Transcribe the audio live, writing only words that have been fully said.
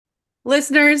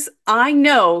Listeners, I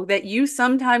know that you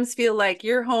sometimes feel like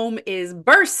your home is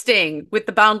bursting with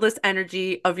the boundless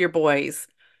energy of your boys.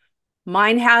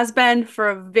 Mine has been for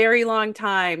a very long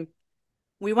time.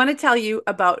 We want to tell you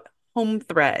about Home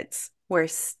Threads, where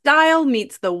style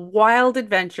meets the wild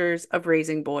adventures of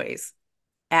raising boys.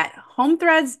 At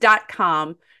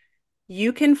homethreads.com,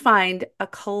 you can find a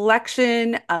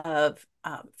collection of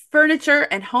furniture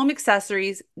and home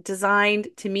accessories designed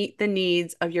to meet the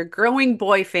needs of your growing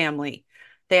boy family.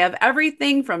 They have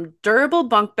everything from durable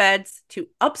bunk beds to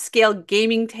upscale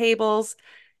gaming tables.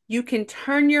 You can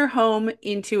turn your home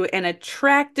into an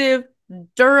attractive,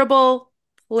 durable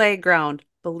playground,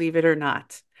 believe it or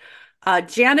not.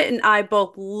 Janet and I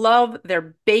both love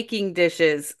their baking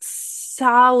dishes.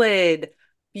 Solid,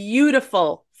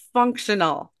 beautiful,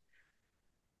 functional.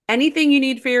 Anything you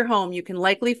need for your home, you can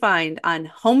likely find on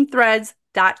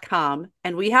homethreads.com,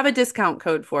 and we have a discount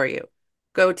code for you.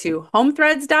 Go to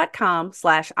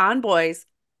homethreads.com/onboys.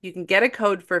 You can get a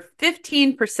code for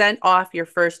 15% off your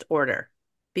first order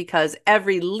because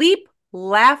every leap,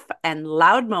 laugh, and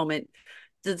loud moment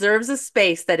deserves a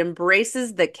space that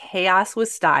embraces the chaos with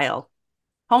style.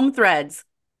 Home Threads,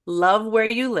 love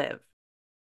where you live.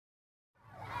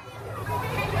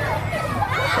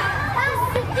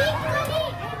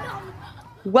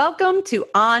 Welcome to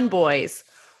On Boys,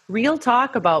 real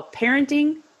talk about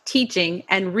parenting, teaching,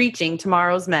 and reaching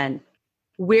tomorrow's men.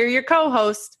 We're your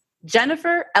co-hosts,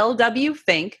 Jennifer L.W.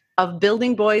 Fink of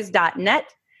buildingboys.net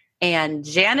and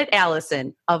Janet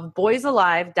Allison of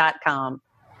boysalive.com.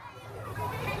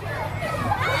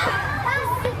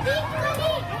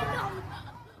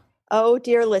 Oh,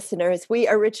 dear listeners, we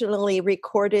originally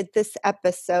recorded this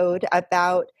episode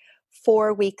about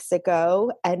 4 weeks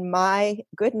ago. And my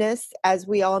goodness, as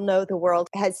we all know, the world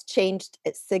has changed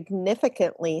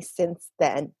significantly since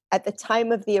then. At the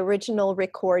time of the original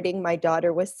recording, my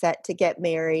daughter was set to get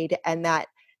married, and that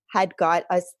had got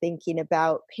us thinking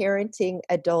about parenting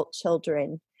adult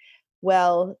children.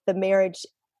 Well, the marriage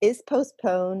is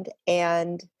postponed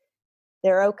and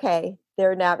they're okay.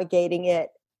 They're navigating it.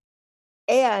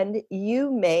 And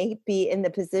you may be in the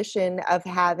position of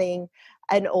having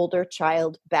an older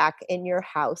child back in your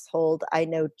household. I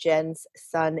know Jen's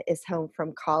son is home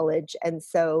from college, and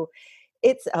so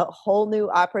it's a whole new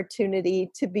opportunity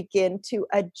to begin to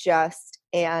adjust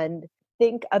and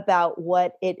think about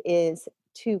what it is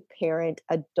to parent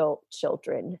adult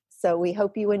children. So we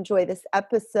hope you enjoy this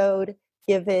episode,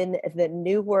 given the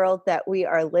new world that we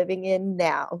are living in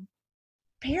now.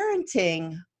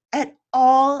 Parenting at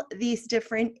all these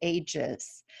different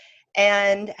ages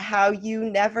and how you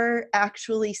never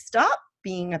actually stop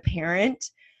being a parent,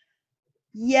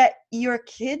 yet your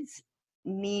kids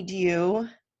need you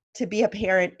to be a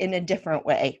parent in a different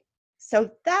way. So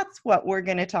that's what we're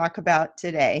going to talk about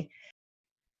today.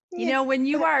 You know, when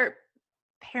you are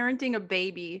parenting a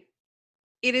baby,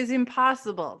 it is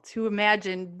impossible to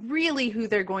imagine really who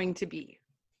they're going to be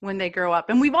when they grow up.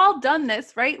 And we've all done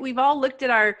this, right? We've all looked at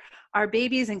our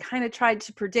babies and kind of tried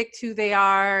to predict who they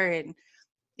are. And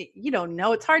you don't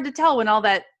know, it's hard to tell when all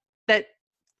that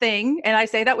thing, and I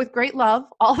say that with great love,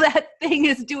 all that thing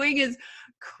is doing is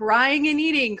crying,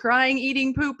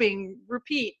 eating, pooping,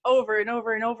 repeat over and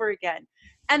over and over again.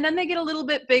 And then they get a little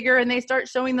bit bigger and they start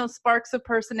showing those sparks of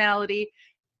personality.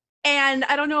 And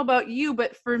I don't know about you,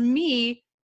 but for me,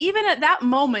 even at that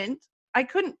moment, I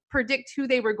couldn't predict who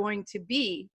they were going to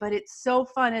be. But it's so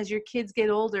fun as your kids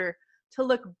get older to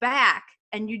look back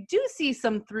and you do see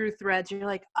some through threads. You're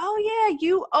like, oh yeah,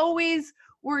 you always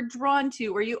were drawn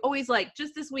to, or you always like,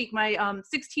 just this week, my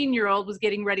 16-year-old was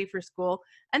getting ready for school,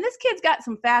 and this kid's got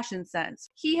some fashion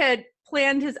sense. He had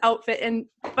planned his outfit, and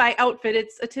by outfit,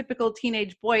 it's a typical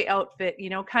teenage boy outfit, you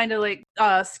know, kind of like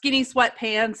skinny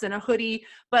sweatpants and a hoodie,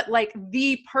 but like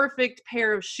the perfect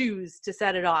pair of shoes to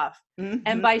set it off. Mm-hmm.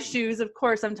 And by shoes, of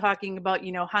course, I'm talking about,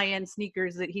 you know, high-end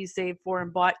sneakers that he saved for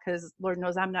and bought because Lord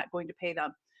knows I'm not going to pay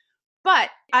them.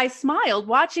 But I smiled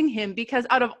watching him because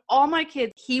out of all my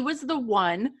kids, he was the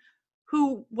one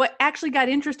who actually got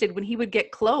interested when he would get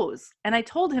clothes. And I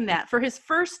told him that for his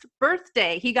first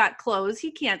birthday, he got clothes. He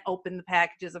can't open the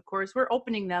packages, of course. We're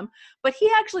opening them. But he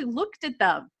actually looked at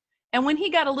them. And when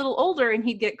he got a little older and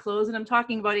he'd get clothes, and I'm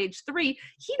talking about age 3,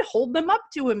 he'd hold them up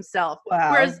to himself. Wow.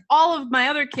 Whereas all of my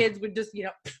other kids would just, you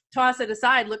know, toss it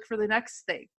aside, look for the next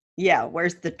thing. Yeah,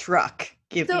 where's the truck?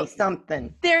 Give me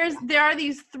something. There are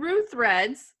these through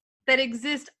threads that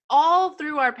exist all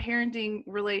through our parenting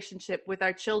relationship with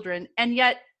our children, and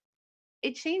yet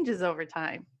it changes over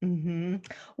time. Mm-hmm.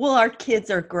 Well, our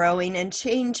kids are growing and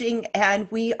changing, and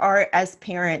we are as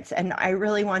parents, and I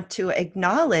really want to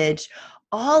acknowledge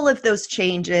all of those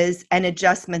changes and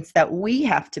adjustments that we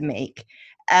have to make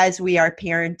as we are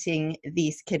parenting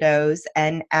these kiddos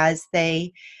and as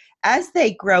they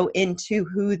grow into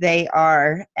who they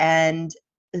are, and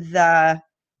the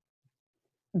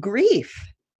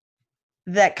grief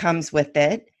that comes with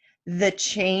it, the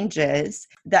changes,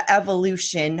 the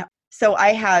evolution. So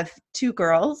I have two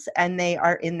girls and they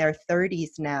are in their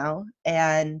 30s now.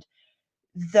 And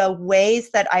the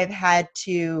ways that I've had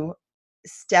to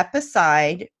step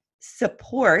aside,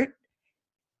 support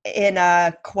in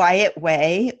a quiet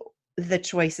way the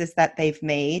choices that they've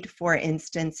made. For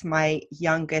instance, my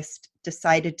youngest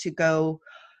decided to go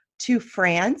to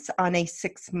France on a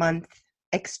 6-month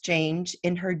exchange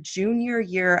in her junior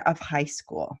year of high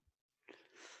school.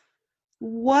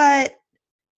 What?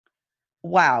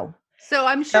 Wow. So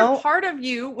I'm sure part of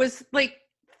you was like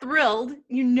thrilled.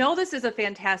 You know, this is a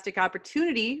fantastic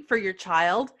opportunity for your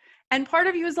child. And part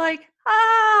of you was like,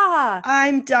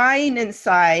 I'm dying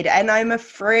inside and I'm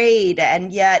afraid.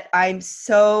 And yet I'm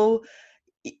so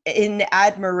in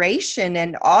admiration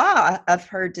and awe of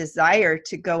her desire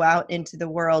to go out into the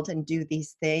world and do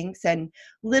these things. And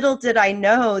little did I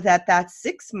know that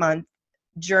 6-month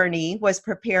journey was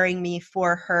preparing me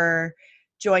for her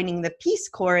joining the Peace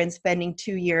Corps and spending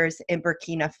 2 years in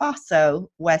Burkina Faso,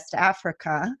 West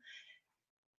Africa,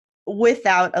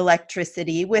 without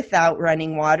electricity, without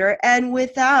running water, and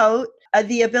without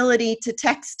the ability to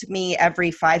text me every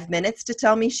 5 minutes to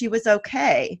tell me she was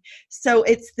okay. So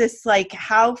it's this like,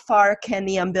 how far can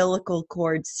the umbilical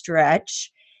cord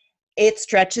stretch? It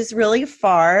stretches really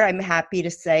far, I'm happy to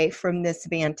say, from this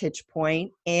vantage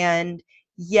point. And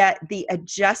yet the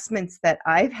adjustments that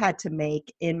I've had to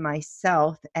make in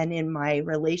myself and in my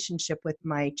relationship with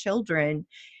my children,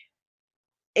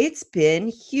 it's been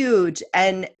huge.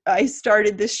 And I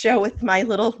started this show with my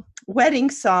little wedding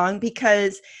song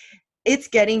because it's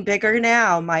getting bigger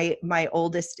now. My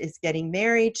oldest is getting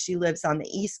married. She lives on the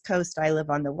East Coast. I live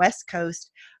on the West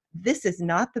Coast. This is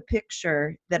not the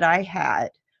picture that I had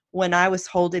when I was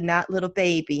holding that little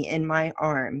baby in my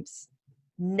arms.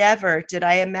 Never did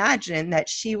I imagine that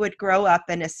she would grow up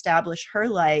and establish her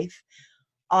life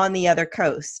on the other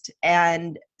coast.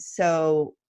 And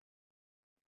so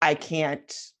I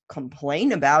can't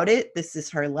complain about it. This is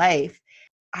her life.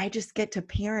 I just get to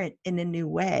parent in a new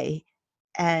way.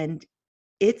 And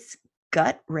it's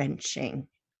gut-wrenching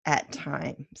at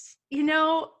times. You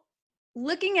know,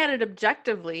 looking at it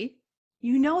objectively,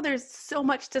 you know there's so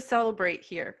much to celebrate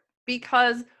here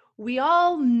because we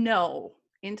all know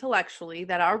intellectually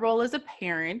that our role as a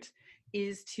parent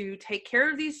is to take care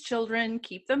of these children,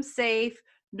 keep them safe,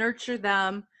 nurture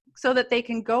them so that they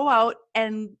can go out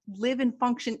and live and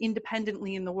function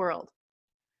independently in the world.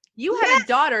 You had a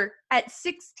daughter at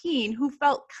 16 who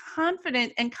felt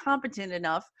confident and competent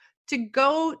enough to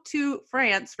go to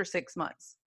France for 6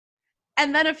 months.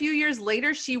 And then a few years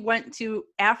later, she went to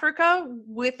Africa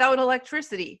without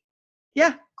electricity.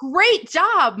 Yeah. Great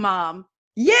job, Mom.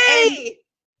 Yay!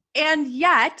 And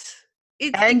yet,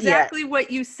 it's exactly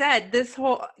what you said. This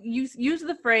whole, you use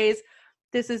the phrase,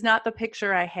 this is not the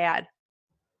picture I had.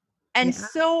 And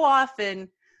so often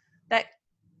that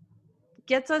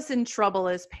gets us in trouble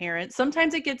as parents.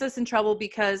 Sometimes it gets us in trouble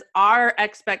because our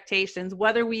expectations,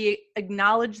 whether we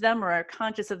acknowledge them or are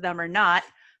conscious of them or not,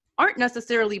 aren't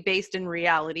necessarily based in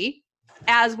reality.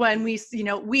 As when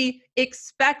we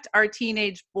expect our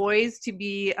teenage boys to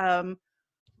be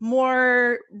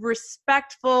more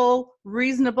respectful,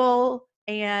 reasonable,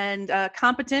 and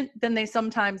competent than they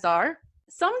sometimes are.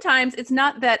 Sometimes it's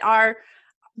not that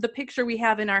the picture we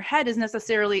have in our head is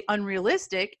necessarily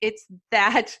unrealistic. It's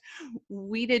that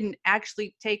we didn't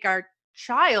actually take our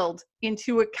child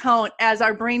into account as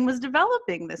our brain was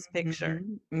developing this picture.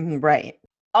 Mm-hmm. Right.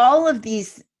 All of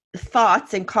these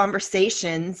thoughts and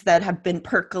conversations that have been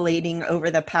percolating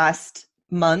over the past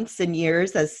months and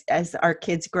years as our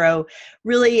kids grow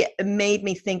really made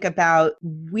me think about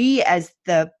we as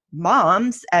the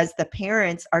moms, as the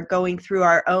parents, are going through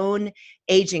our own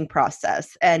aging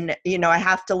process. And, I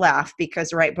have to laugh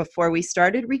because right before we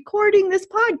started recording this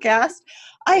podcast,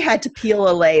 I had to peel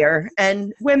a layer.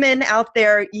 And women out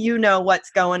there, you know what's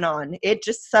going on. It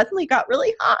just suddenly got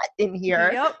really hot in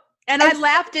here. Yep. And I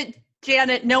laughed at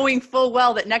Janet knowing full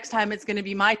well that next time it's going to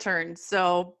be my turn.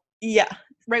 So yeah.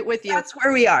 Right with you. That's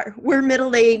where we are. We're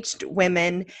middle-aged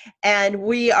women, and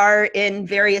we are in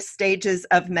various stages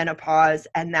of menopause,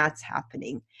 and that's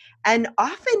happening. And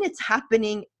often it's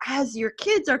happening as your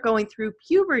kids are going through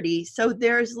puberty. So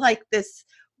there's like this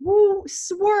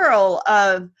swirl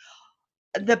of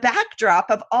the backdrop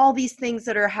of all these things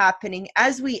that are happening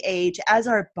as we age, as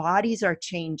our bodies are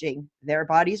changing, their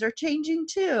bodies are changing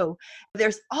too.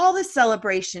 There's all this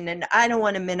celebration, and I don't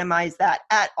want to minimize that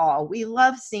at all. We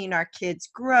love seeing our kids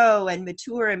grow and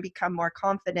mature and become more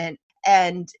confident,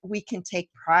 and we can take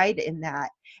pride in that.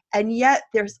 And yet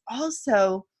there's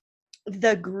also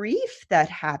the grief that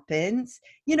happens,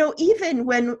 even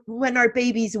when our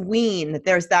babies wean,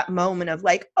 there's that moment of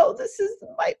like, oh,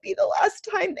 might be the last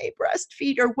time they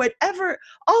breastfeed, or whatever,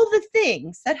 all the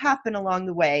things that happen along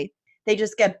the way. They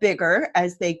just get bigger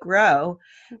as they grow.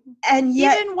 And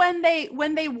yet, even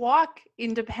when they walk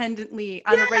independently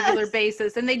on a regular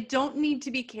basis, and they don't need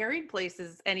to be carried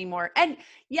places anymore. And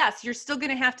yes, you're still going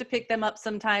to have to pick them up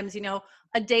sometimes,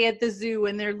 a day at the zoo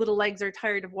and their little legs are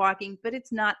tired of walking, but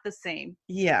it's not the same.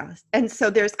 Yeah. And so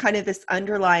there's kind of this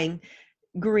underlying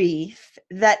grief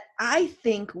that I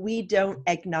think we don't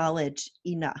acknowledge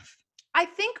enough. I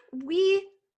think we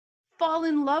fall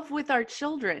in love with our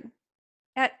children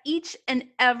at each and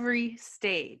every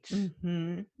stage.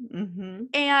 Mm-hmm. Mm-hmm.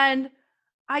 And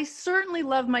I certainly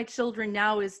love my children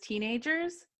now as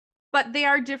teenagers, but they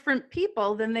are different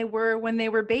people than they were when they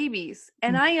were babies.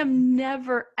 And I am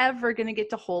never, ever going to get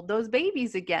to hold those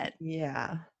babies again.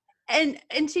 Yeah. And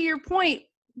to your point,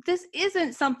 this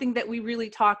isn't something that we really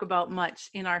talk about much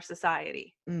in our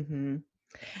society. Mm-hmm.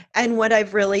 And what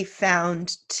I've really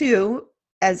found too,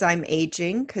 as I'm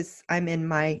aging, because I'm in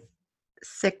my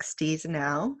 60s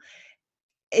now,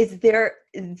 is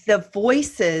the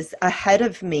voices ahead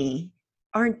of me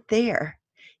aren't there.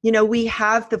 We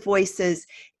have the voices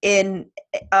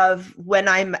of when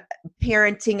I'm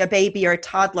parenting a baby or a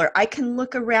toddler. I can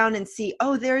look around and see,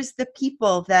 oh, there's the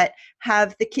people that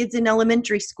have the kids in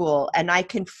elementary school, and I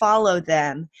can follow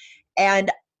them. And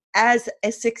as a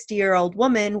 60-year-old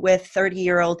woman with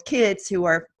 30-year-old kids who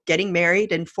are getting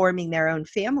married and forming their own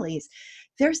families,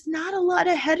 there's not a lot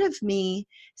ahead of me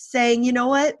saying, you know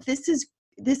what, this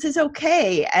is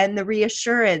okay. And the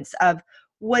reassurance of,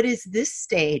 what is this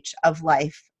stage of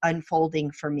life unfolding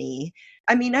for me?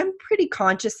 I mean, I'm pretty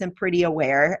conscious and pretty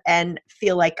aware, and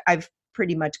feel like I've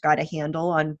pretty much got a handle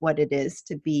on what it is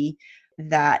to be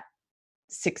that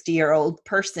 60-year-old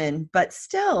person, but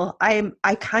still I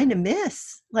kind of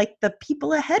miss like the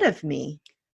people ahead of me.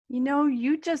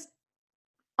 You just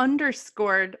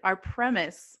underscored our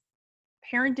premise.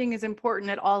 Parenting is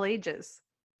important at all ages.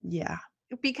 Yeah.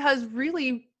 Because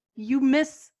really, you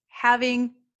miss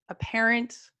having a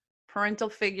parental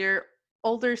figure,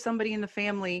 older somebody in the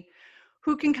family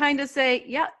who can kind of say,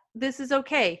 yeah, this is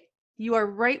okay. You are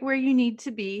right where you need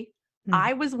to be. Mm-hmm.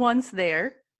 I was once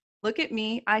there. Look at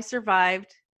me. I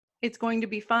survived. It's going to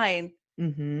be fine.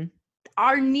 Mm-hmm.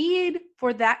 Our need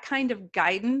for that kind of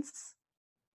guidance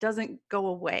doesn't go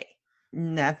away.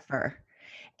 Never.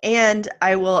 And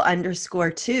I will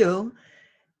underscore too,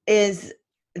 is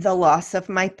the loss of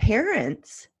my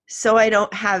parents. So I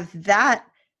don't have that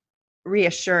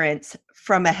reassurance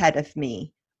from ahead of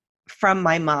me, from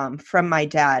my mom, from my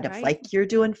dad, of like, you're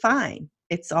doing fine.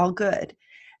 It's all good.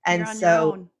 And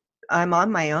so I'm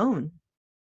on my own,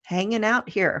 hanging out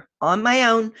here on my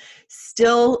own,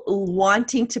 still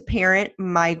wanting to parent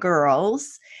my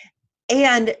girls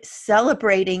and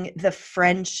celebrating the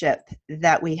friendship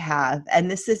that we have. And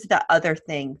this is the other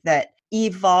thing that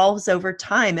evolves over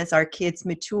time as our kids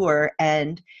mature.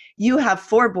 And you have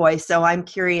 4 boys, so I'm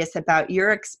curious about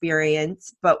your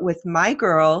experience. But with my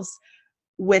girls,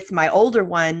 with my older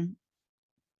one,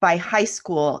 by high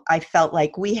school, I felt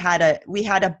like we had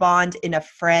a bond in a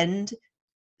friend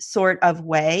sort of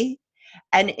way.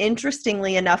 And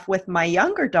interestingly enough, with my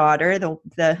younger daughter,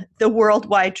 the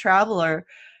worldwide traveler,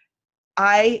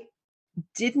 I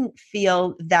didn't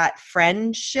feel that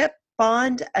friendship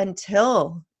bond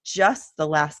until just the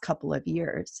last couple of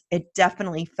years. It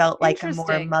definitely felt like a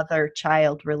more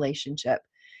mother-child relationship.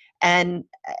 And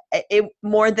it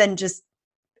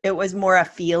was more a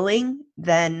feeling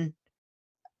than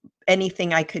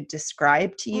anything I could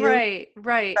describe to you.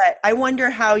 Right. But I wonder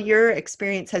how your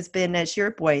experience has been as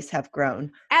your boys have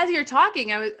grown. As you're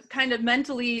talking, I was kind of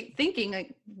mentally thinking,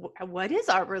 like, what is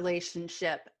our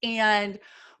relationship? And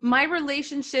my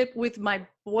relationship with my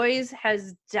boys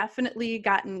has definitely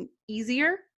gotten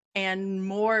easier and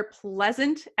more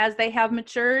pleasant as they have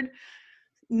matured.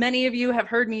 Many of you have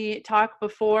heard me talk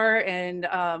before, and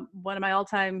one of my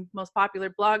all-time most popular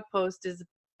blog posts is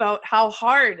about how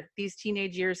hard these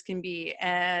teenage years can be,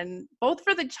 and both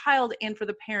for the child and for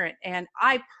the parent. And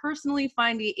I personally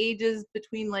find the ages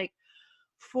between like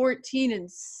 14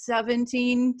 and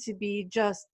 17 to be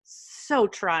just so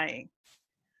trying.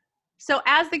 So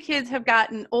as the kids have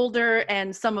gotten older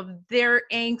and some of their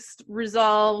angst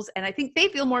resolves, and I think they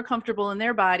feel more comfortable in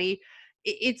their body,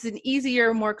 it's an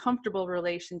easier, more comfortable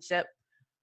relationship.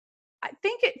 I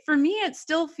think for me, it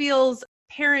still feels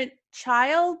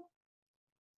parent-child,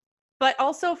 but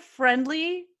also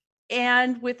friendly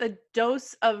and with a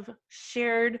dose of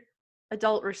shared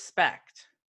adult respect.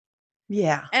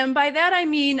 Yeah. And by that, I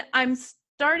mean, I'm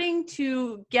starting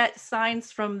to get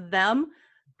signs from them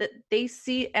that they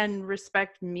see and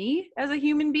respect me as a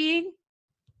human being,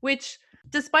 which,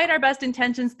 despite our best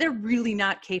intentions, they're really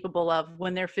not capable of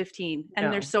when they're 15 and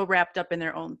they're No. so wrapped up in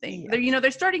their own thing. Yeah.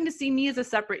 They're starting to see me as a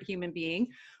separate human being,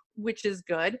 which is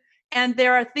good. And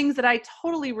there are things that I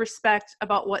totally respect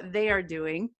about what they are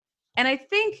doing. And I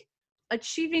think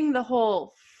achieving the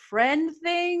whole friend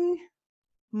thing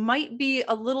might be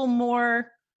a little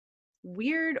more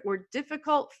weird or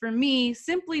difficult for me,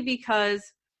 simply because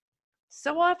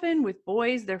so often with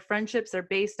boys, their friendships are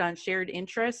based on shared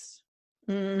interests.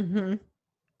 Mm-hmm.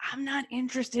 I'm not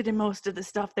interested in most of the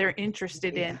stuff they're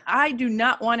interested Yeah. in. I do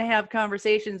not want to have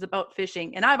conversations about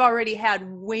fishing, and I've already had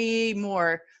way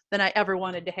more than I ever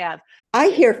wanted to have. I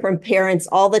hear from parents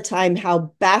all the time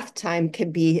how bath time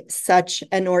can be such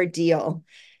an ordeal.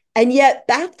 And yet,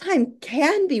 bath time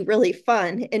can be really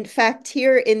fun. In fact,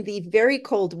 here in the very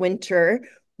cold winter,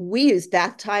 we use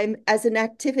bath time as an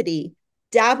activity.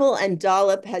 Dabble and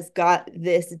Dollop has got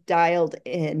this dialed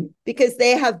in because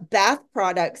they have bath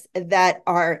products that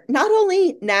are not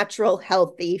only natural,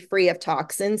 healthy, free of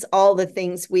toxins, all the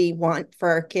things we want for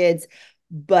our kids,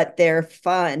 but they're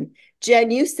fun.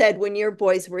 Jen, you said when your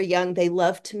boys were young, they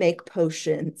loved to make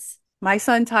potions. My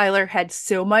son Tyler had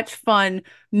so much fun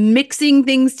mixing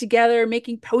things together,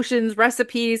 making potions,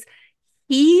 recipes.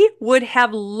 He would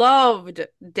have loved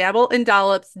Dabble and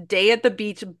Dollop's Day at the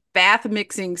Beach bath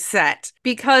mixing set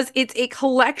because it's a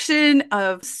collection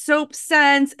of soap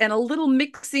scents and a little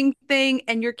mixing thing,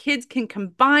 and your kids can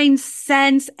combine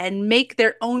scents and make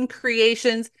their own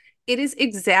creations. It is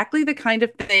exactly the kind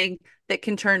of thing that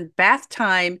can turn bath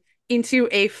time into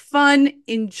a fun,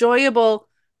 enjoyable,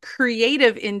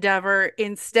 creative endeavor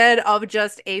instead of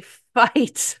just a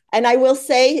fight. And I will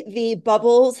say the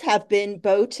bubbles have been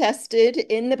bow tested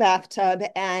in the bathtub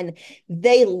and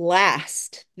they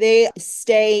last. They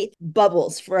stay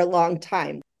bubbles for a long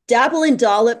time. Dabble and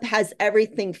Dollop has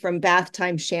everything from bath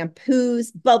time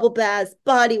shampoos, bubble baths,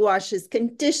 body washes,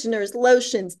 conditioners,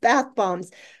 lotions, bath bombs,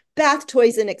 bath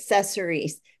toys, and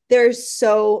accessories. There's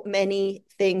so many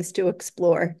things to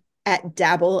explore at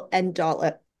Dabble and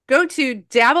Dollop. Go to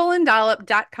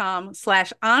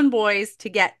dabbleanddollop.com/onboys to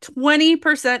get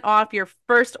 20% off your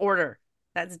first order.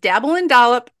 That's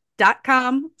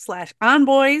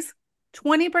dabbleanddollop.com/onboys,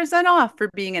 20% off for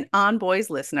being an On Boys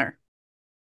listener.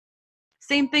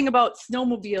 Same thing about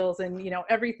snowmobiles and,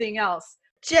 everything else.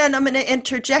 Jen, I'm going to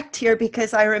interject here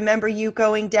because I remember you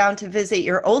going down to visit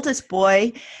your oldest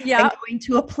boy and going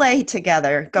to a play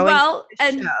together, going to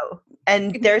a show.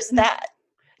 And there's that.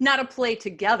 Not a play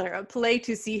together, a play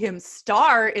to see him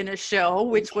star in a show,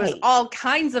 which was all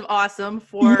kinds of awesome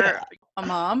for a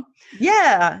mom.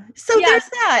 Yeah. So there's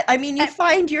that. I mean, you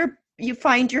find your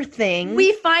thing.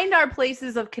 We find our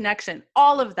places of connection,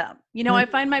 all of them. I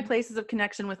find my places of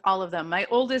connection with all of them. My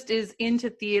oldest is into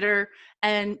theater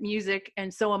and music,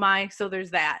 and so am I. So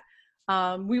there's that.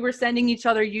 We were sending each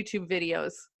other YouTube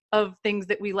videos of things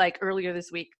that we like earlier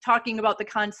this week, talking about the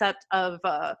concept of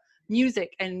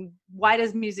music and why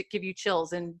does music give you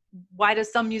chills and why does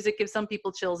some music give some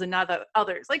people chills and not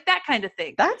others, like that kind of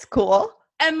thing. That's cool.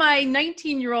 And my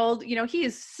 19-year-old, he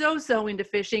is so into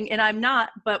fishing and I'm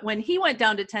not, but when he went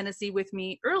down to Tennessee with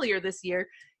me earlier this year,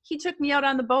 he took me out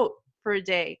on the boat for a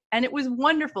day and it was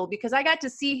wonderful because I got to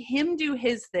see him do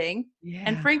his thing.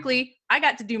 And frankly, I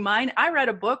got to do mine. I read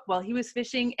a book while he was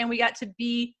fishing and we got to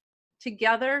be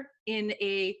together in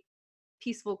a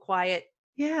peaceful, quiet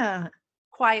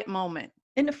moment.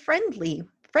 In a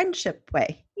friendship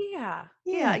way. Yeah.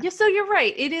 So you're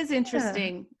right. It is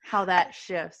interesting how that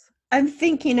shifts. I'm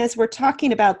thinking as we're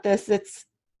talking about this, it's,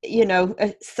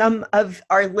 some of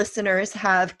our listeners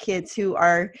have kids who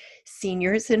are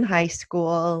seniors in high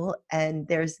school, and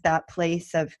there's that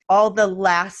place of all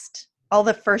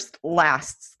the first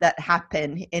lasts that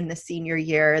happen in the senior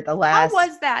year. How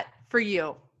was that for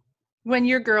you when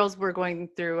your girls were going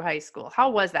through high school?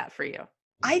 How was that for you?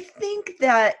 I think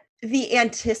that the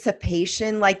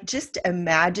anticipation, like just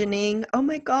imagining, oh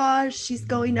my gosh, she's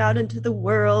going out into the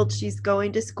world, she's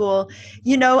going to school,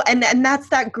 and that's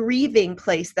that grieving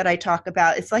place that I talk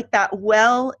about. It's like that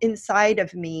well inside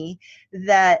of me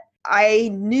that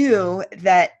I knew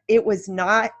that it was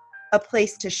not a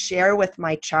place to share with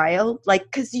my child, like,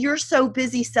 because you're so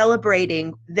busy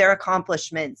celebrating their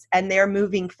accomplishments and they're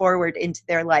moving forward into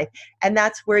their life, and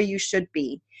that's where you should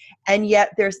be. And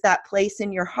yet there's that place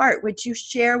in your heart which you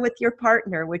share with your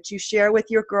partner, which you share with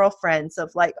your girlfriends,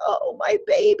 of like, oh, my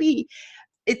baby.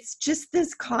 It's just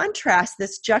this contrast,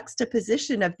 this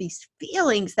juxtaposition of these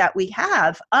feelings that we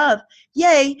have of,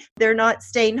 yay, they're not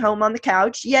staying home on the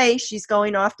couch. Yay, she's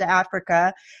going off to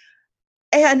Africa.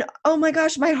 And oh my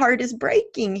gosh, my heart is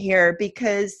breaking here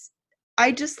because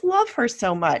I just love her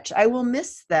so much. I will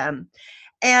miss them.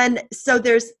 And so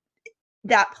there's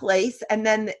that place. And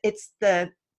then it's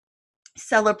the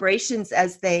celebrations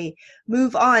as they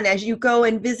move on, as you go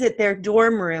and visit their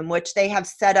dorm room, which they have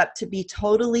set up to be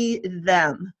totally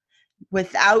them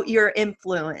without your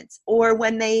influence, or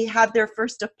when they have their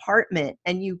first apartment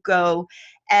and you go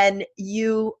and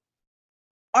you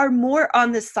are more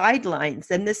on the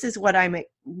sidelines. And this is what I'm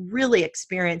really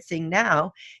experiencing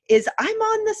now, is I'm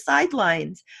on the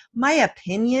sidelines. My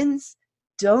opinions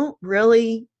don't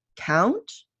really count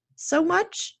so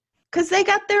much because they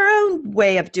got their own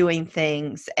way of doing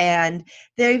things and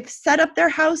they've set up their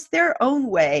house their own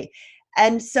way.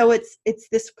 And so it's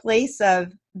this place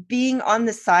of being on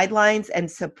the sidelines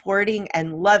and supporting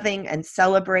and loving and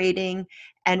celebrating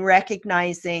and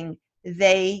recognizing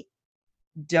they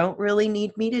don't really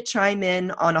need me to chime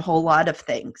in on a whole lot of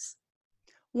things.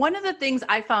 One of the things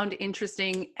I found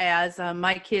interesting as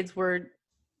my kids were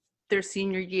their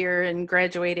senior year and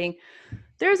graduating,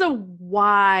 there's a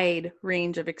wide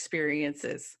range of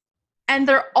experiences and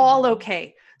they're all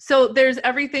okay. So there's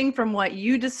everything from what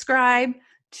you describe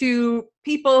to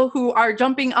people who are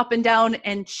jumping up and down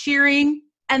and cheering,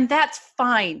 and that's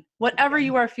fine. Whatever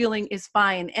you are feeling is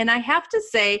fine. And I have to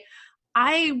say,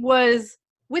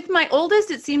 with my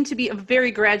oldest, it seemed to be a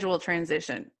very gradual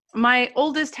transition. My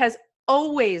oldest has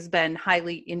always been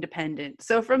highly independent.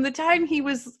 So from the time he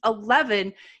was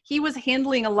 11, he was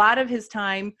handling a lot of his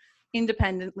time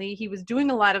independently. He was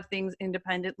doing a lot of things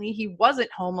independently. He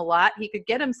wasn't home a lot. He could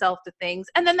get himself to things.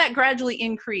 And then that gradually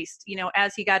increased,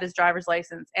 as he got his driver's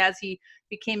license, as he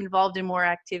became involved in more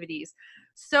activities.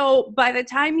 So by the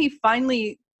time he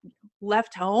finally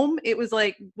left home, it was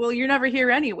like, well, you're never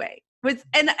here anyway.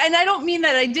 And I don't mean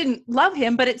that I didn't love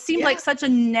him, but it seemed like such a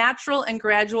natural and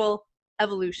gradual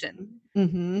evolution.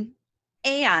 Mm-hmm.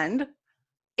 And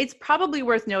it's probably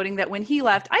worth noting that when he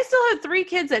left, I still had 3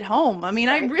 kids at home. I mean,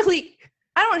 right.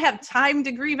 I don't have time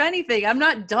to grieve anything. I'm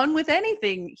not done with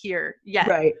anything here yet.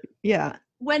 Right. Yeah.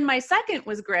 When my second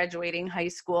was graduating high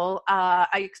school, I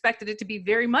expected it to be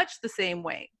very much the same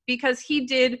way because he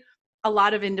did a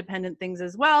lot of independent things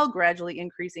as well, gradually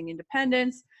increasing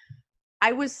independence.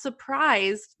 I was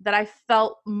surprised that I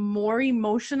felt more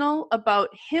emotional about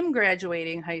him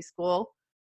graduating high school.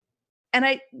 And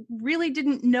I really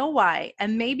didn't know why.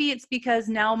 And maybe it's because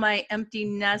now my empty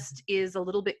nest is a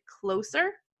little bit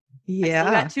closer. Yeah. I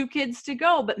still got 2 kids to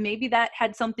go, but maybe that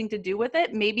had something to do with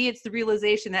it. Maybe it's the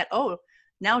realization that, oh,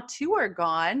 now 2 are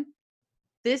gone.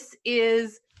 This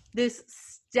is this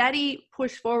steady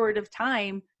push forward of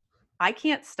time. I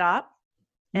can't stop.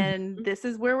 And this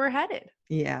is where we're headed.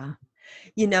 Yeah.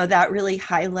 That really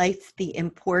highlights the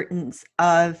importance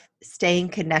of staying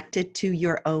connected to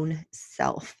your own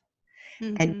self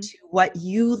and to what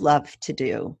you love to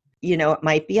do. It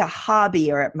might be a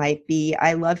hobby, or it might be,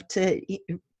 I love to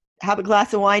have a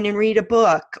glass of wine and read a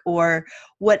book, or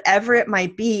whatever it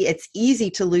might be. It's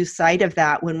easy to lose sight of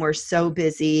that when we're so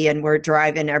busy and we're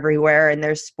driving everywhere and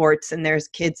there's sports and there's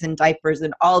kids in diapers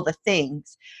and all the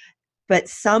things. But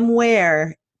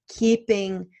somewhere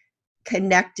keeping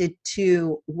connected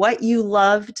to what you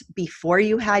loved before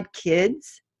you had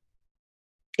kids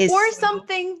is, or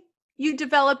something you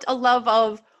developed a love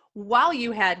of while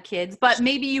you had kids, but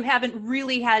maybe you haven't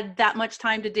really had that much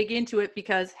time to dig into it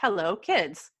because hello,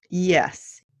 kids.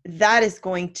 Yes, that is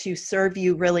going to serve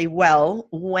you really well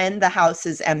when the house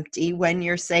is empty, when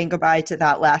you're saying goodbye to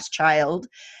that last child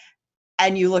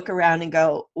and you look around and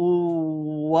go,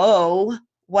 whoa,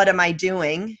 what am I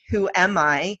doing? Who am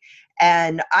I?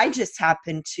 And I just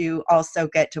happened to also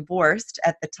get divorced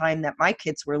at the time that my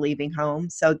kids were leaving home.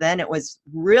 So then it was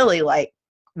really like,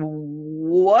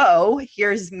 whoa,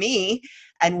 here's me.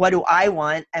 And what do I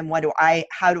want? And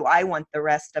how do I want the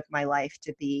rest of my life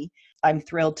to be? I'm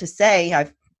thrilled to say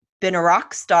I've been a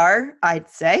rock star, I'd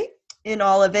say, in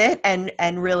all of it,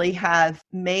 and really have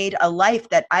made a life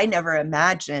that I never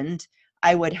imagined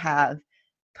I would have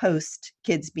post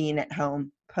kids being at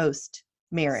home, post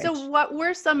marriage. So what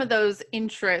were some of those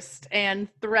interests and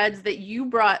threads that you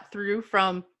brought through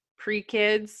from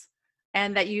pre-kids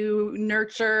and that you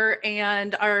nurture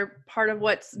and are part of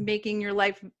what's making your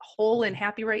life whole and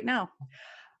happy right now?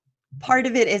 Part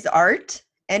of it is art,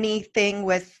 anything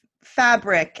with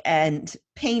fabric and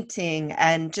painting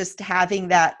and just having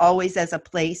that always as a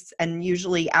place, and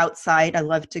usually outside. I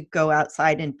love to go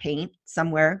outside and paint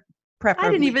somewhere, I didn't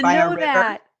preferably even by a know river.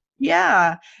 that.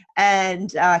 Yeah.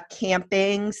 And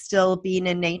camping, still being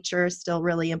in nature, still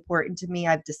really important to me.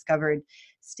 I've discovered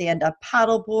stand-up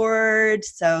paddleboard,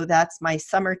 so that's my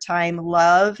summertime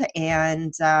love.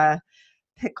 And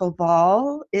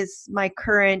pickleball is my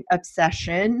current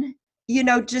obsession. You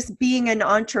know, just being an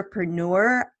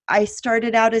entrepreneur, I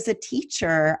started out as a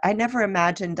teacher. I never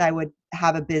imagined I would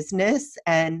have a business.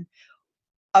 And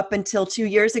up until 2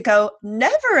 years ago,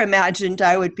 never imagined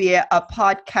I would be a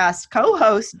podcast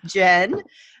co-host, Jen.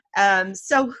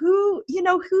 So who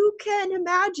can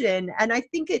imagine? And I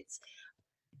think it's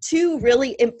too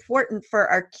really important for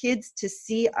our kids to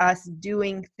see us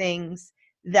doing things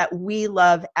that we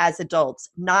love as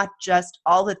adults, not just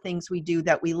all the things we do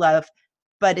that we love,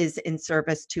 but is in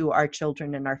service to our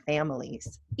children and our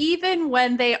families. Even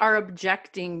when they are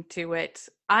objecting to it.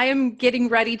 I am getting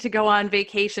ready to go on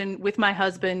vacation with my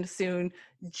husband soon,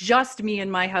 just me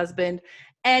and my husband.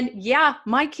 And yeah,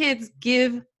 my kids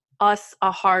give us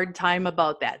a hard time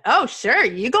about that. Oh, sure,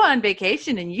 you go on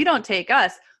vacation and you don't take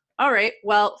us. All right,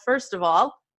 well, first of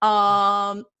all,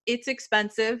 it's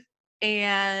expensive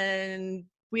and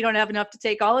we don't have enough to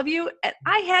take all of you. And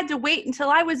I had to wait until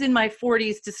I was in my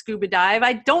 40s to scuba dive.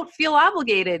 I don't feel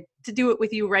obligated to do it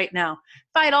with you right now.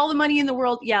 If I had all the money in the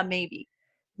world, yeah, maybe.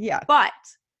 Yeah. But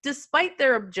despite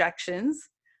their objections,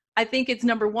 I think it's,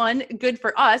 number one, good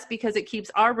for us because it keeps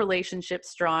our relationship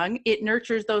strong. It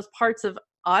nurtures those parts of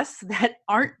us that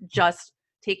aren't just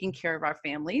taking care of our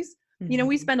families. You know,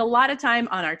 we spend a lot of time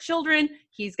on our children.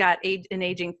 He's got an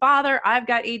aging father. I've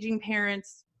got aging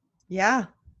parents. Yeah.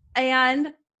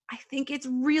 And I think it's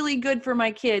really good for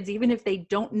my kids, even if they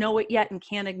don't know it yet and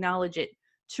can't acknowledge it,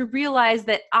 to realize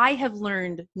that I have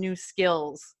learned new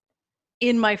skills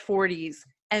in my 40s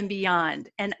and beyond.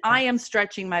 And I am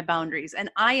stretching my boundaries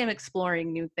and I am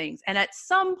exploring new things. And at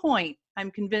some point, I'm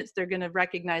convinced they're going to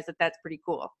recognize that that's pretty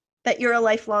cool. That you're a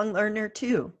lifelong learner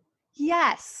too.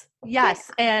 Yes. Yes.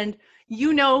 And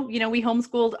we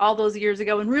homeschooled all those years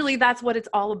ago. And really that's what it's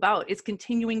all about. It's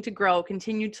continuing to grow,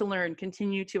 continue to learn,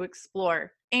 continue to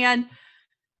explore. And,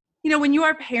 you know, when you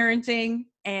are parenting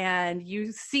and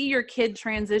you see your kid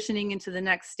transitioning into the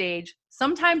next stage,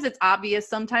 sometimes it's obvious.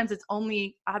 Sometimes it's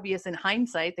only obvious in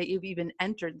hindsight that you've even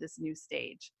entered this new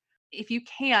stage. If you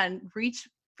can, reach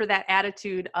for that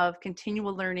attitude of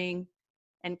continual learning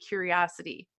and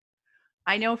curiosity.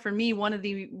 I know for me, one of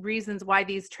the reasons why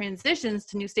these transitions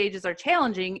to new stages are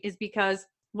challenging is because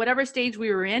whatever stage we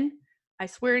were in, I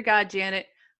swear to God, Janet,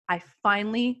 I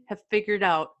finally have figured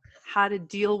out how to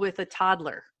deal with a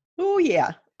toddler. Oh,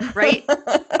 yeah. Right?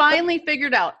 Finally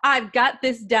figured out. I've got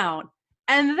this down.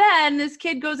 And then this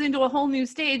kid goes into a whole new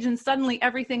stage and suddenly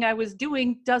everything I was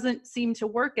doing doesn't seem to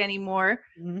work anymore.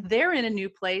 Mm-hmm. They're in a new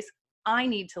place. I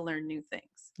need to learn new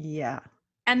things. Yeah.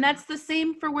 And that's the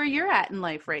same for where you're at in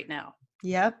life right now.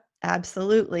 Yep,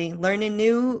 absolutely. Learning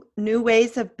new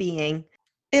ways of being.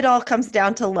 It all comes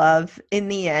down to love in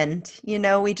the end. You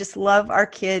know, we just love our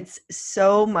kids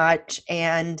so much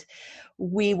and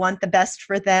we want the best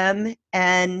for them.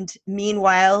 And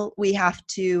meanwhile, we have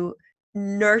to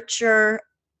nurture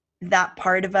that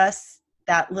part of us,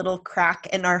 that little crack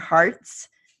in our hearts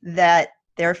that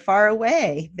they're far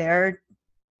away. They're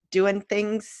doing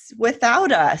things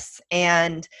without us.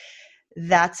 And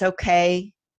that's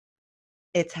okay.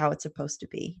 It's how it's supposed to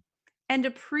be. And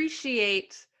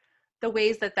appreciate the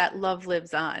ways that love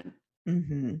lives on.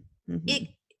 Mm-hmm. Mm-hmm.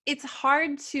 It's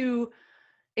hard to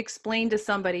explain to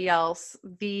somebody else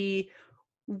the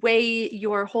way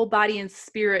your whole body and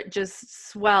spirit just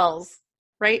swells,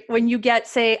 right? When you get,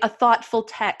 say, a thoughtful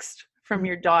text from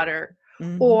your daughter,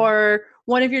 mm-hmm. or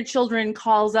one of your children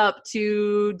calls up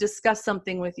to discuss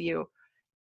something with you.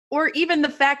 Or even the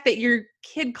fact that your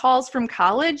kid calls from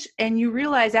college and you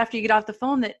realize after you get off the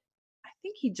phone that I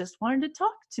think he just wanted to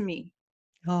talk to me.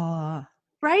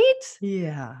 Right?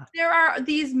 Yeah. There are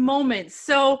these moments.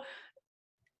 So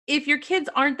if your kids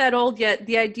aren't that old yet,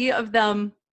 the idea of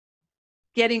them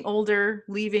getting older,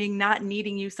 leaving, not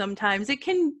needing you sometimes,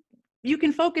 you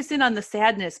can focus in on the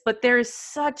sadness, but there is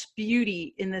such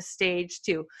beauty in this stage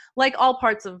too. Like all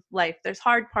parts of life, there's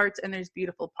hard parts and there's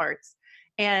beautiful parts.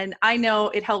 And I know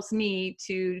it helps me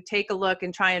to take a look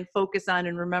and try and focus on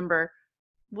and remember,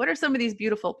 what are some of these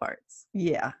beautiful parts?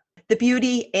 Yeah. The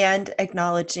beauty and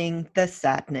acknowledging the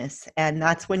sadness. And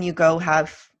that's when you go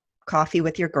have coffee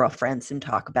with your girlfriends and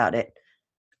talk about it.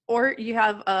 Or you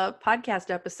have a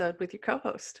podcast episode with your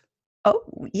co-host. Oh,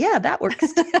 yeah, that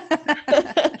works.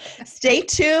 Stay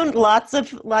tuned. Lots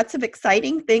of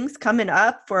exciting things coming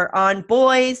up for On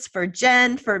Boys, for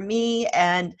Jen, for me,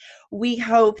 and we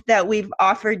hope that we've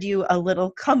offered you a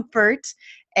little comfort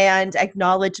and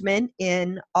acknowledgement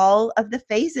in all of the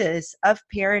phases of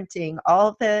parenting,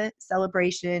 all the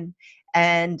celebration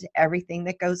and everything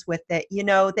that goes with it. You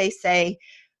know, they say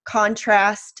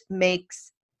contrast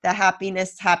makes the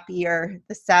happiness happier,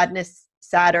 the sadness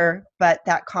sadder, but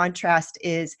that contrast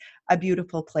is a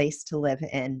beautiful place to live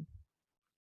in.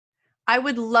 I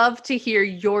would love to hear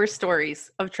your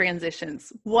stories of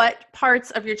transitions. What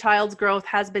parts of your child's growth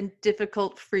has been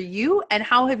difficult for you, and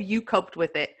how have you coped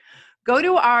with it? Go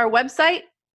to our website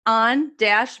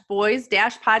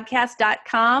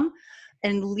on-boys-podcast.com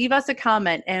and leave us a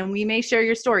comment, and we may share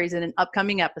your stories in an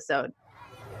upcoming episode.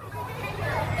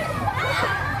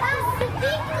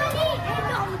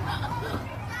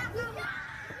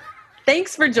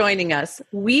 Thanks for joining us.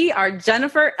 We are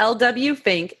Jennifer L.W.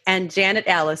 Fink and Janet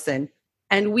Allison,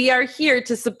 and we are here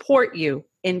to support you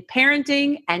in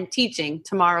parenting and teaching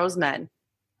tomorrow's men.